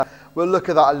we'll look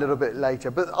at that a little bit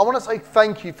later. But I want to say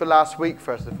thank you for last week,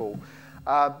 first of all,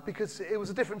 because it was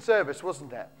a different service,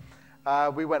 wasn't it?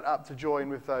 We went up to join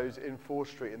with those in 4th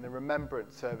Street in the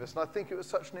Remembrance service, and I think it was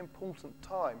such an important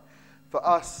time for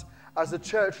us as a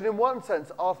church. And in one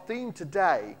sense, our theme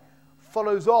today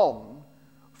follows on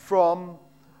from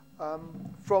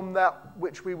that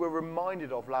which we were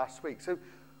reminded of last week. So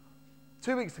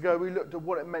 2 weeks ago, we looked at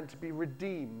what it meant to be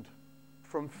redeemed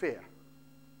from fear.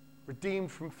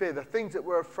 Redeemed from fear, the things that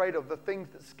we're afraid of, the things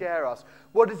that scare us.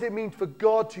 What does it mean for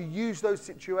God to use those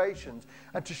situations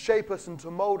and to shape us and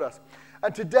to mold us?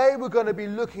 And today we're going to be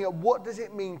looking at what does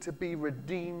it mean to be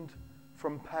redeemed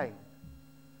from pain.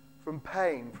 From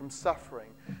pain, from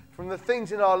suffering, from the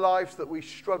things in our lives that we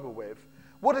struggle with.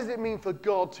 What does it mean for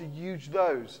God to use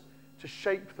those to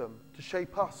shape them, to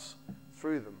shape us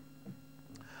through them?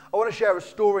 I want to share a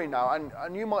story now,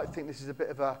 and you might think this is a bit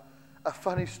of a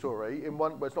funny story.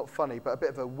 Well, it's not funny, but a bit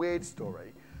of a weird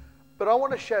story. But I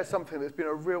want to share something that's been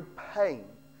a real pain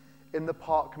in the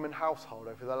Parkman household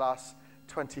over the last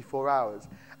 24 hours.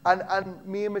 And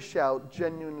me and Michelle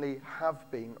genuinely have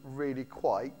been really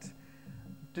quite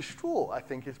distraught, I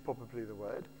think is probably the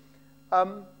word.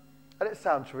 And it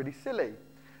sounds really silly.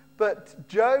 But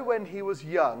Joe, when he was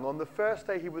young, on the first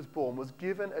day he was born, was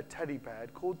given a teddy bear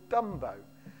called Dumbo.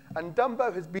 And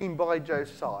Dumbo has been by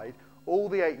Joe's side all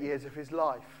the 8 years of his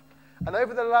life. And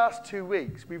over the last 2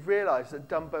 weeks, we've realised that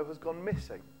Dumbo has gone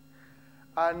missing.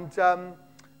 And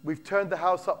we've turned the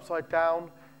house upside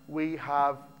down. We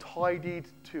have tidied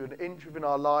to an inch within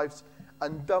our lives,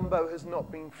 and Dumbo has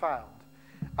not been found.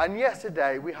 And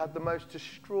yesterday, we had the most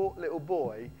distraught little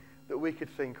boy that we could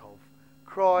think of,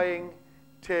 crying,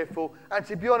 tearful. And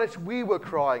to be honest, we were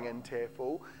crying and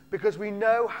tearful because we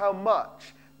know how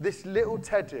much this little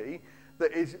teddy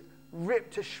that is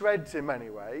ripped to shreds in many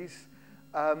ways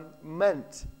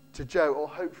meant to Joe, or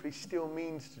hopefully still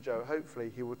means to Joe.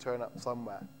 Hopefully he will turn up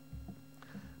somewhere.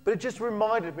 But it just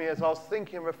reminded me as I was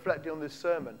thinking and reflecting on this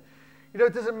sermon,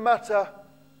 it doesn't matter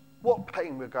what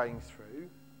pain we're going through,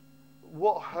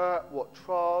 what hurt, what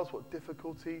trials, what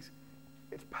difficulties,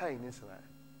 it's pain, isn't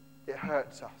it? It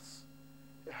hurts us.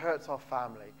 It hurts our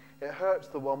family. It hurts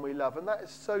the one we love, and that is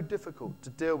so difficult to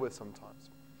deal with sometimes.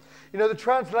 The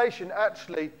translation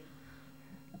actually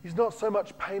is not so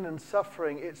much pain and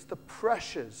suffering, it's the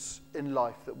pressures in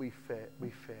life that we fear.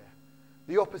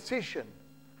 The opposition,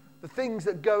 the things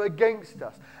that go against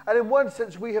us. And in one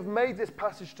sense, we have made this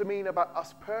passage to mean about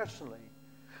us personally.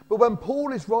 But when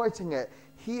Paul is writing it,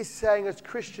 he is saying as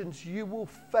Christians, you will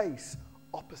face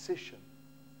opposition.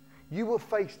 You will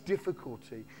face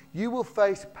difficulty. You will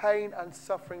face pain and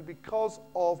suffering because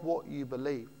of what you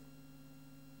believe.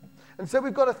 And so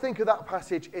we've got to think of that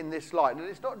passage in this light. And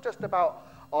it's not just about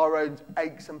our own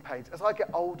aches and pains. As I get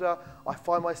older, I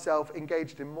find myself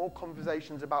engaged in more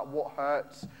conversations about what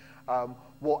hurts,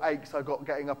 what aches I got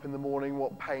getting up in the morning,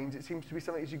 what pains. It seems to be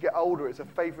something as you get older, it's a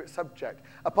favourite subject,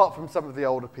 apart from some of the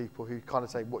older people who kind of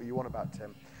say, what you want about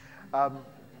Tim?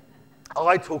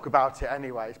 I talk about it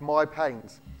anyway, it's my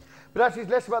pains. But actually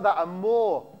it's less about that and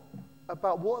more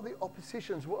about what are the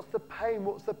oppositions, what's the pain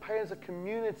as a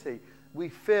community we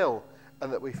feel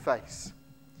and that we face.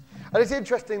 And it's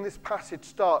interesting, this passage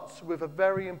starts with a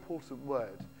very important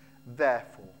word,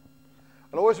 therefore.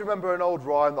 And I always remember an old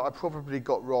rhyme that I probably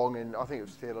got wrong in, I think it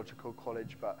was theological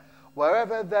college, but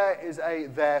wherever there is a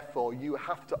therefore, you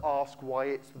have to ask why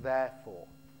it's there for.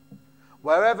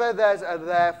 Wherever there's a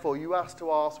therefore, you have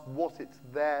to ask what it's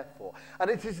there for. And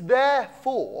it is there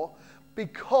for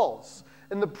because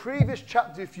in the previous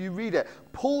chapter, if you read it,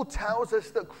 Paul tells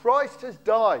us that Christ has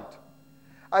died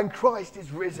and Christ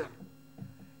is risen.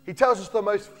 He tells us the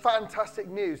most fantastic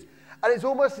news. And it's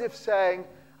almost as if saying,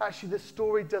 actually, the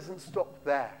story doesn't stop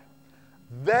there.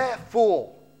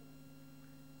 Therefore,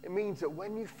 it means that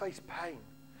when you face pain,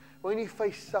 when you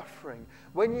face suffering,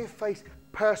 when you face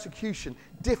persecution,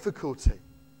 difficulty,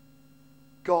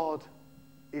 God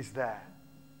is there.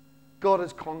 God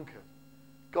has conquered.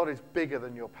 God is bigger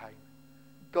than your pain.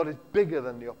 God is bigger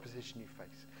than the opposition you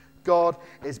face. God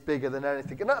is bigger than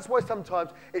anything. And that's why sometimes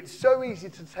it's so easy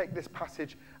to take this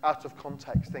passage out of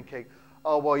context, thinking,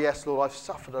 oh, well, yes, Lord, I've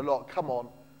suffered a lot. Come on.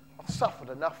 I've suffered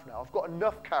enough now. I've got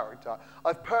enough character.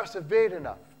 I've persevered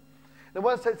enough. In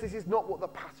one sense, this is not what the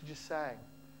passage is saying.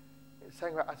 It's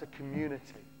saying that as a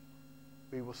community,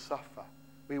 we will suffer.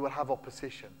 We will have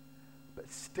opposition. But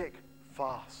stick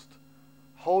fast.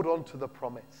 Hold on to the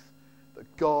promise that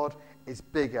God is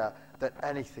bigger than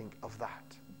anything of that.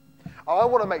 I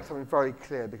want to make something very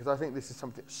clear because I think this is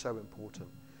something that's so important.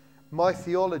 My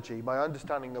theology, my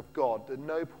understanding of God, at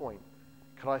no point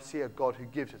can I see a God who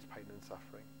gives us pain and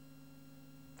suffering.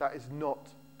 That is not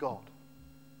God.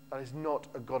 That is not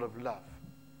a God of love.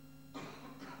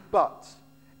 But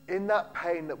in that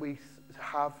pain that we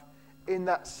have, in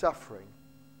that suffering,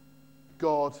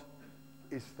 God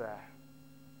is there.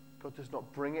 God does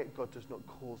not bring it, God does not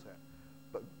cause it.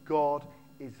 But God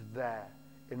is there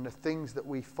in the things that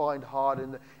we find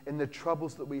hard, in the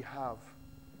troubles that we have.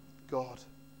 God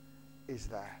is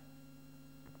there.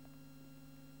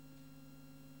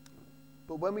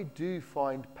 But when we do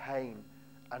find pain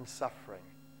and suffering,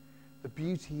 the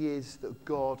beauty is that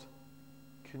God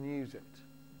can use it.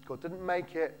 God didn't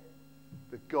make it,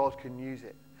 but God can use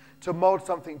it to mold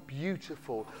something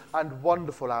beautiful and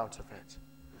wonderful out of it.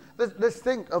 Let's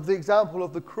think of the example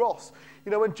of the cross.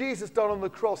 You know, when Jesus died on the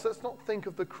cross, let's not think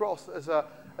of the cross as a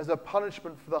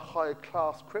punishment for the higher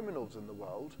class criminals in the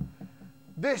world.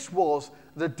 This was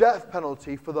the death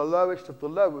penalty for the lowest of the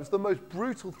low. It was the most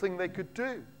brutal thing they could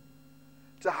do,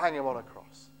 to hang him on a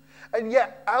cross. And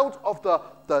yet, out of the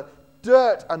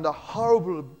dirt and the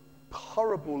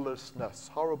horribleness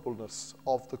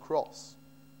of the cross,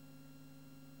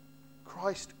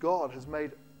 Christ God has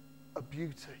made a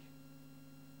beauty,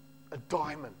 a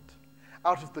diamond.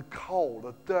 Out of the coal,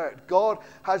 the dirt, God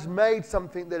has made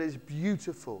something that is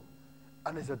beautiful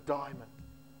and is a diamond.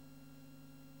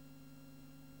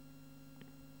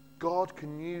 God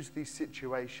can use these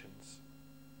situations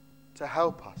to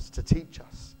help us, to teach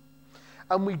us.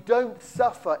 And we don't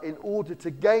suffer in order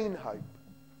to gain hope.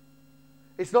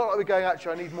 It's not like we're going,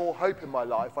 actually, I need more hope in my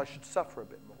life, I should suffer a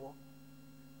bit more.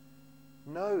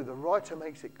 No, the writer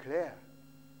makes it clear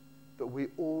that we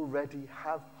already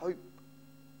have hope.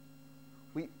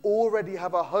 We already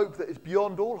have a hope that is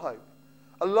beyond all hope,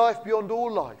 a life beyond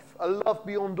all life, a love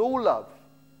beyond all love.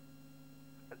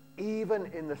 And even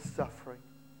in the suffering,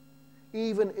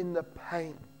 even in the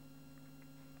pain,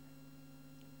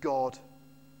 God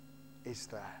is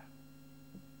there.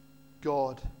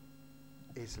 God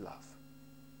is love.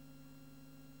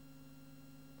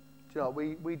 Do you know,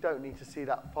 we don't need to see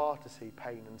that far to see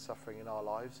pain and suffering in our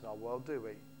lives, in our world, do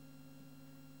we?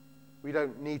 We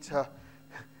don't need to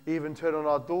even turn on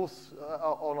our doors,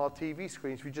 on our TV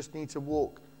screens. We just need to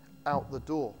walk out the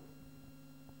door.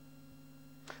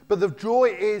 But the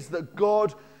joy is that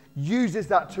God uses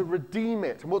that to redeem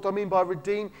it. And what do I mean by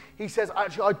redeem? He says,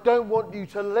 actually, I don't want you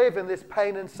to live in this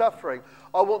pain and suffering.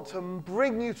 I want to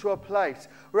bring you to a place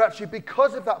where actually,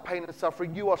 because of that pain and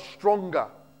suffering, you are stronger.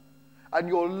 And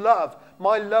your love,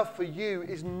 my love for you,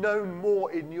 is known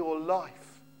more in your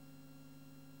life.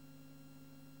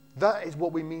 That is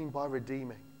what we mean by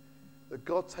redeeming. That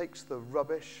God takes the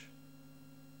rubbish,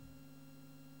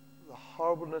 the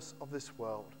horribleness of this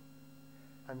world,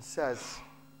 and says,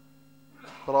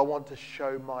 but I want to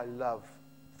show my love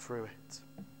through it.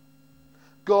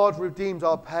 God redeems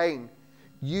our pain,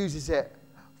 uses it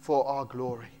for our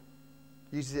glory.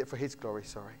 Uses it for his glory,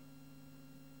 sorry.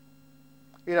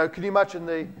 You know, can you imagine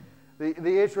the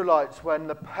Israelites when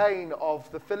the pain of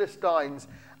the Philistines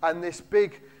and this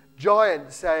big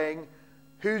giant saying,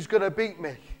 who's going to beat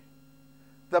me?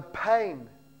 The pain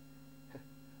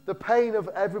of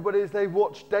everybody as they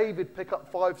watch David pick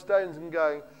up 5 stones and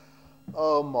going,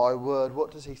 oh my word,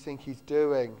 what does he think he's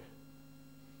doing?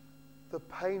 The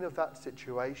pain of that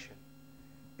situation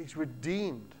is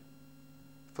redeemed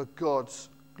for God's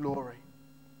glory.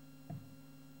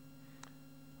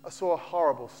 I saw a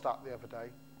horrible stat the other day.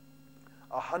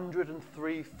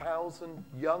 103,000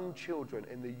 young children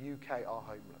in the UK are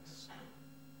homeless.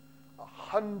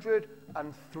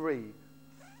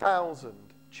 103,000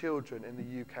 children in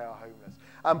the UK are homeless.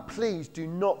 And please do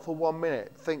not for 1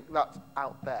 minute think that's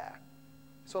out there.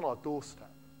 It's on our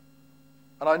doorstep.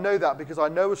 And I know that because I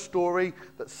know a story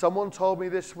that someone told me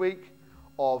this week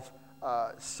of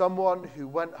someone who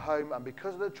went home, and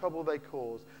because of the trouble they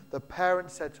caused, the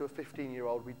parents said to a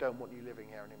 15-year-old, we don't want you living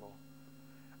here anymore.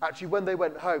 Actually, when they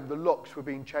went home, the locks were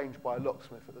being changed by a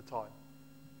locksmith at the time.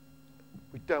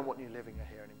 We don't want you living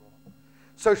here anymore.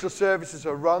 Social services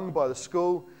are rung by the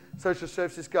school. Social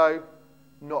services go,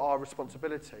 not our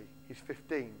responsibility. He's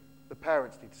 15. The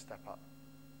parents need to step up.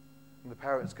 And the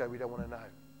parents go, we don't want to know.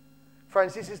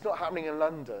 Friends, this is not happening in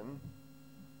London.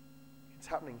 It's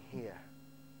happening here.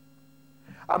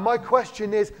 And my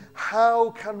question is, how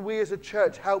can we as a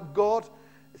church help God?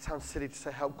 It sounds silly to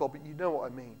say help God, but you know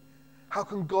what I mean. How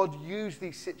can God use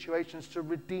these situations to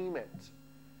redeem it?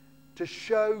 To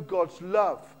show God's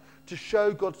love, to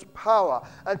show God's power,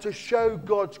 and to show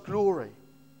God's glory.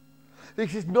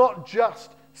 This is not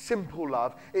just simple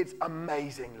love, it's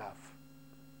amazing love.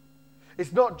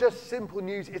 It's not just simple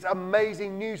news, it's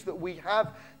amazing news that we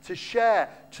have to share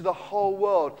to the whole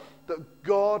world, that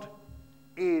God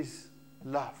is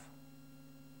love.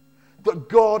 that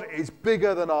God is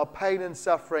bigger than our pain and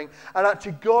suffering, and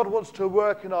actually God wants to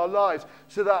work in our lives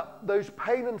so that those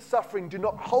pain and suffering do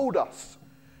not hold us,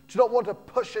 do not want to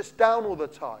push us down all the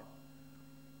time.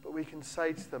 But we can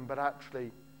say to them, but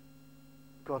actually,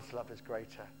 God's love is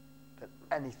greater than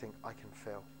anything I can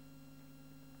feel.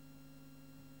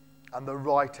 And the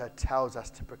writer tells us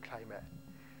to proclaim it.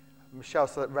 Michelle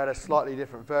read a slightly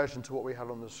different version to what we had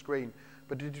on the screen,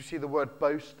 but did you see the word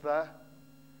boast there?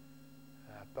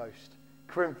 Boast.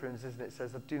 Corinthians, isn't it,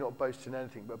 says, do not boast in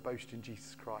anything, but boast in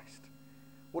Jesus Christ.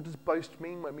 What does boast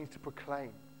mean? Well, it means to proclaim,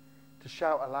 to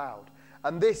shout aloud.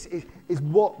 And this is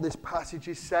what this passage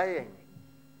is saying.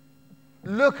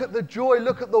 Look at the joy,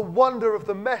 look at the wonder of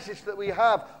the message that we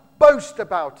have. Boast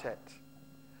about it.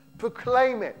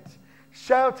 Proclaim it.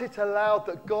 Shout it aloud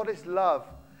that God is love.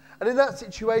 And in that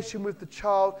situation with the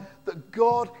child, that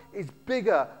God is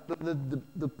bigger than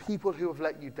the people who have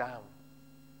let you down.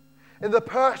 In the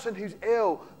person who's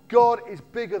ill, God is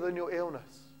bigger than your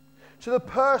illness. To the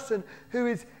person who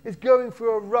is going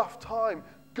through a rough time,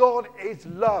 God is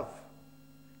love.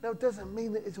 Now, it doesn't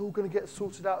mean that it's all going to get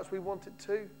sorted out as we want it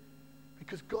to,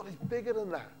 because God is bigger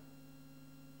than that.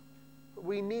 But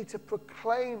we need to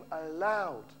proclaim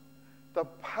aloud the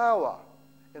power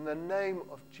in the name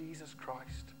of Jesus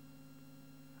Christ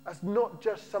as not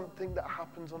just something that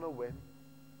happens on a whim,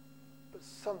 but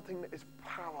something that is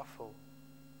powerful.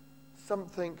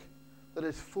 Something that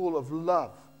is full of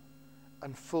love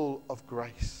and full of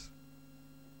grace.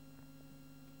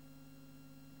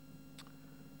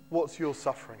 What's your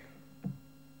suffering?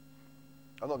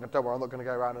 Don't worry, I'm not going to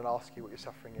go around and ask you what your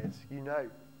suffering is. You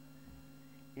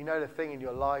know the thing in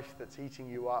your life that's eating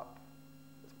you up,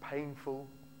 that's painful,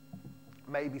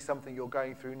 maybe something you're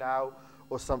going through now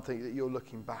or something that you're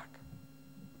looking back.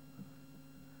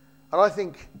 And I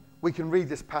think we can read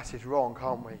this passage wrong,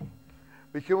 can't we?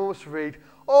 We can almost read,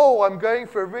 oh, I'm going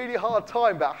through a really hard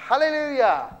time, but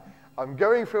hallelujah, I'm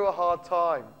going through a hard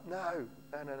time. No.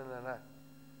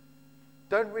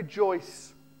 Don't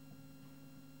rejoice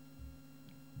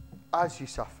as you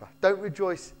suffer. Don't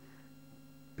rejoice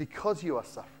because you are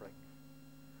suffering.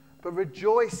 But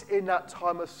rejoice in that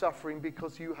time of suffering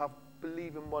because you have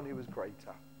believed in one who is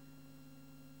greater.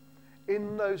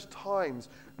 In those times,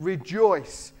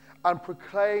 rejoice and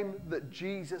proclaim that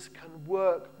Jesus can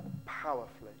work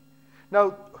powerfully.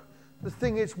 Now, the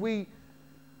thing is, we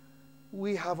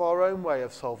have our own way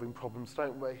of solving problems,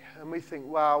 don't we? And we think,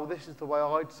 wow, this is the way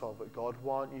I'd solve it, God.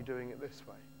 Why aren't you doing it this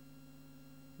way?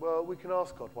 Well, we can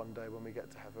ask God one day when we get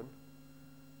to heaven.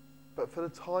 But for the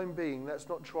time being, let's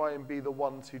not try and be the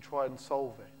ones who try and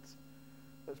solve it.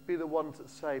 Let's be the ones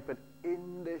that say, but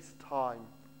in this time,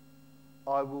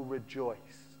 I will rejoice.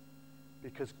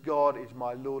 Because God is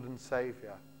my Lord and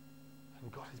Saviour.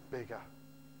 And God is bigger.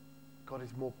 God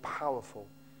is more powerful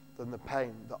than the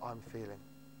pain that I'm feeling.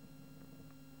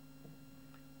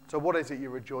 So what is it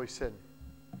you rejoice in?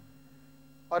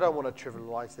 I don't want to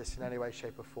trivialise this in any way,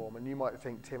 shape or form. And you might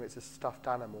think, Tim, it's a stuffed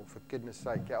animal. For goodness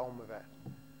sake, get on with it.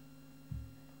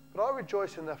 But I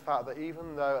rejoice in the fact that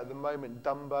even though at the moment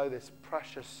Dumbo, this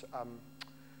precious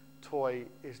toy,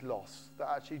 is lost, that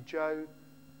actually Joe,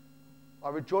 I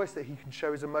rejoice that he can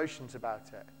show his emotions about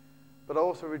it. But I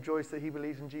also rejoice that he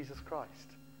believes in Jesus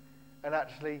Christ. And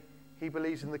actually, he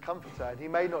believes in the Comforter. And he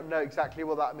may not know exactly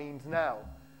what that means now.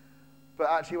 But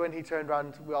actually, when he turned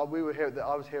around, I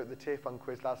was here at the Tear Fund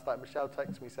quiz last night. Michelle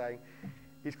texted me saying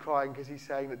he's crying because he's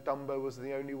saying that Dumbo was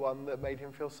the only one that made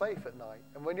him feel safe at night.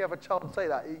 And when you have a child say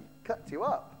that, it cuts you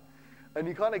up. And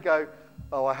you kind of go,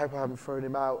 oh, I hope I haven't thrown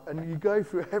him out. And you go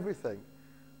through everything.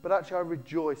 But actually, I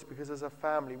rejoice because as a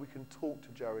family, we can talk to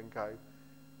Joe and go,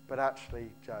 but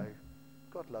actually, Joe,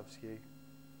 God loves you.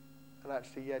 And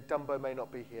actually, yeah, Dumbo may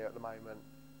not be here at the moment,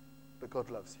 but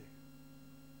God loves you.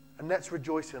 And let's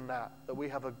rejoice in that we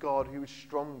have a God who is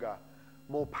stronger,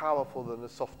 more powerful than a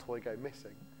soft toy go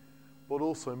missing, but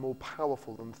also more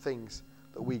powerful than things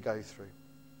that we go through.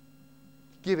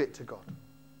 Give it to God.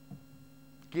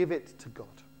 Give it to God.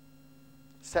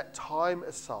 Set time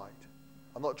aside.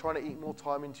 I'm not trying to eat more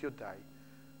time into your day,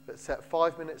 but set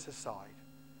 5 minutes aside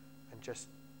and just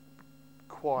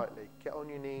quietly get on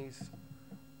your knees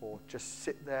or just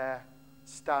sit there,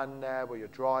 stand there while you're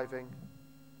driving.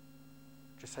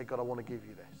 Just say, God, I want to give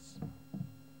you this.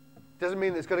 Doesn't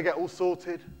mean that it's going to get all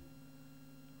sorted,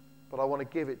 but I want to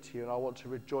give it to you and I want to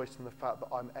rejoice in the fact that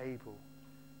I'm able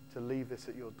to leave this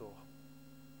at your door.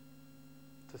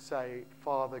 To say,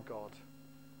 Father God,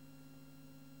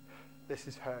 this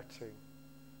is hurting.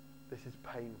 This is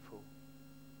painful,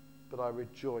 but I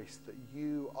rejoice that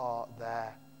you are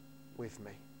there with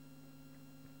me.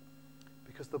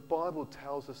 Because the Bible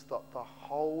tells us that the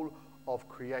whole of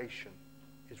creation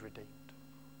is redeemed.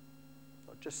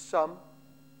 Not just some,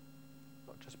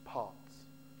 not just parts,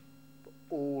 but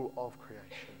all of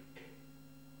creation.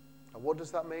 And what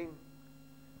does that mean?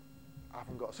 I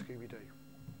haven't got a Scooby-Doo.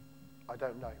 I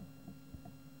don't know.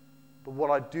 But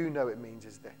what I do know it means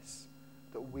is this,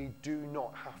 that we do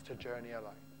not have to journey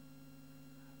alone.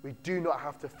 We do not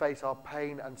have to face our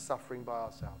pain and suffering by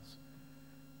ourselves,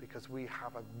 because we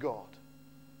have a God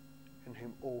in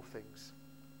whom all things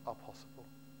are possible.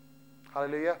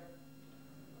 Hallelujah.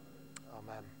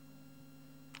 Amen.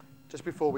 Just before we